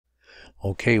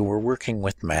Okay, we're working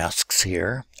with masks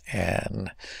here,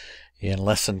 and in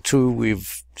lesson 2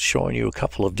 we've shown you a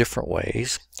couple of different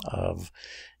ways of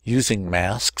using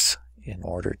masks in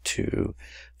order to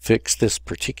fix this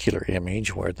particular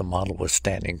image where the model was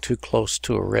standing too close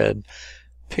to a red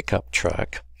pickup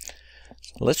truck.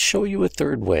 Let's show you a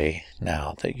third way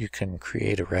now that you can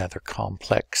create a rather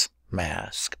complex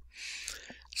mask.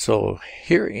 So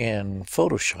here in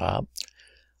Photoshop,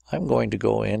 I'm going to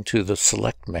go into the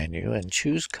select menu and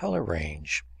choose color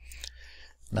range.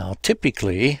 Now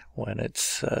typically when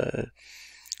it's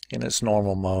in its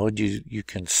normal mode, you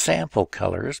can sample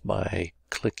colors by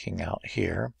clicking out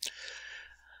here,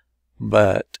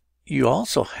 but you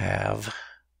also have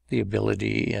the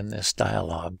ability in this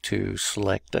dialog to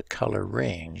select a color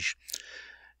range.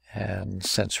 And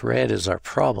since red is our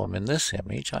problem in this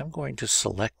image, I'm going to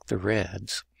select the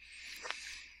reds.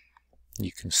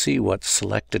 You can see what's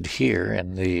selected here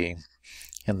in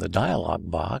the dialog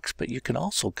box, but you can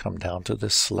also come down to the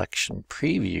selection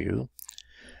preview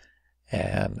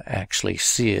and actually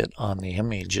see it on the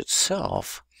image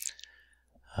itself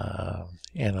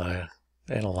in a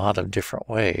lot of different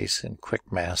ways, in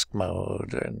quick mask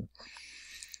mode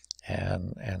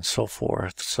and so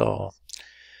forth. So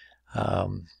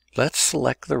let's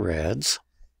select the reds.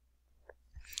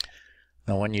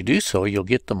 Now when you do so, you'll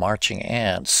get the marching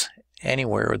ants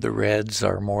anywhere the reds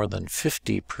are more than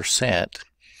 50%,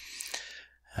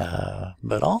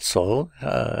 but also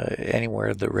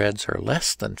anywhere the reds are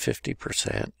less than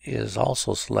 50% is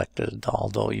also selected,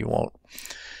 although you won't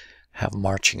have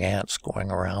marching ants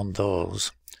going around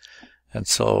those. And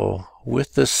so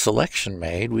with this selection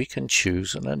made, we can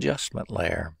choose an adjustment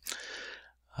layer.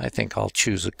 I think I'll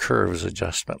choose a curves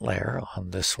adjustment layer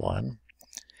on this one.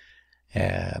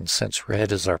 And since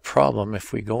red is our problem,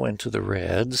 if we go into the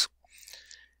reds,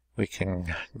 we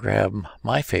can grab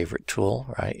my favorite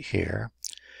tool right here,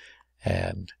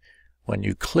 and when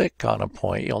you click on a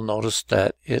point, you'll notice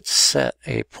that it's set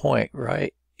a point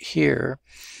right here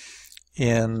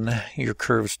in your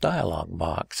curves dialog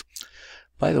box.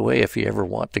 By the way, if you ever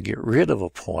want to get rid of a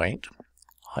point,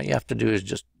 all you have to do is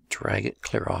just drag it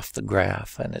clear off the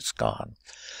graph and it's gone.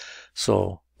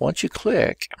 So once you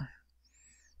click,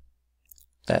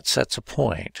 that sets a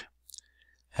point.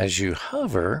 As you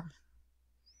hover,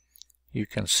 you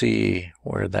can see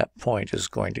where that point is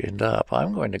going to end up.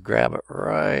 I'm going to grab it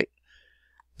right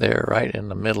there, right in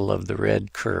the middle of the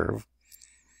red curve.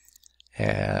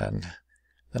 And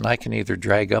then I can either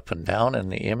drag up and down in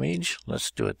the image.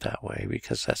 Let's do it that way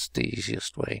because that's the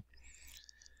easiest way.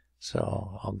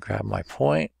 So I'll grab my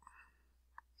point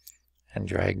and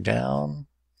drag down.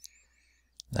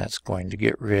 That's going to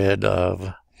get rid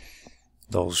of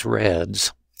those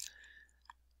reds.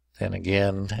 Then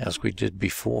again, as we did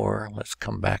before, let's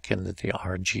come back into the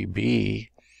RGB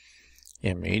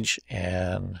image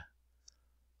and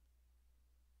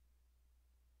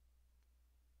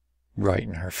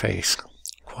brighten her face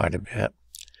quite a bit.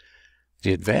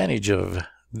 The advantage of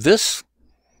this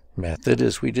method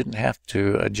is we didn't have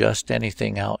to adjust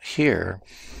anything out here.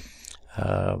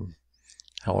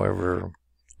 However,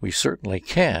 we certainly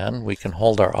can. We can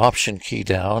hold our Option key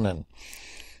down and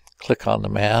click on the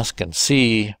mask and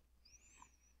see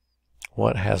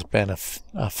what has been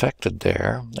affected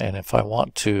there. And if I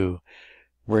want to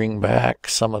bring back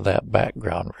some of that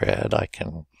background red, I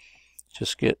can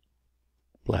just get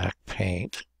black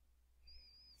paint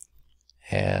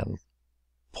and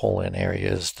pull in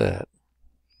areas that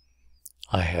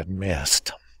I had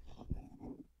missed.